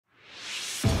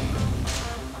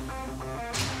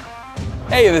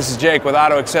Hey, this is Jake with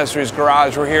Auto Accessories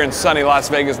Garage. We're here in sunny Las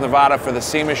Vegas, Nevada for the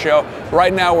SEMA show.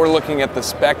 Right now we're looking at the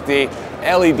Spec-D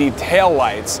LED tail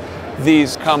lights.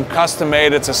 These come custom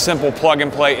made. It's a simple plug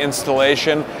and play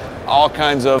installation. All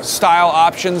kinds of style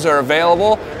options are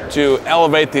available to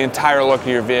elevate the entire look of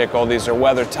your vehicle. These are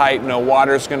weather tight, no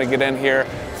water's gonna get in here.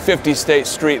 50 state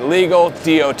street legal,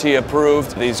 DOT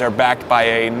approved. These are backed by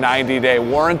a 90-day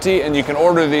warranty, and you can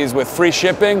order these with free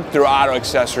shipping through Auto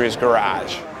Accessories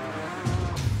Garage.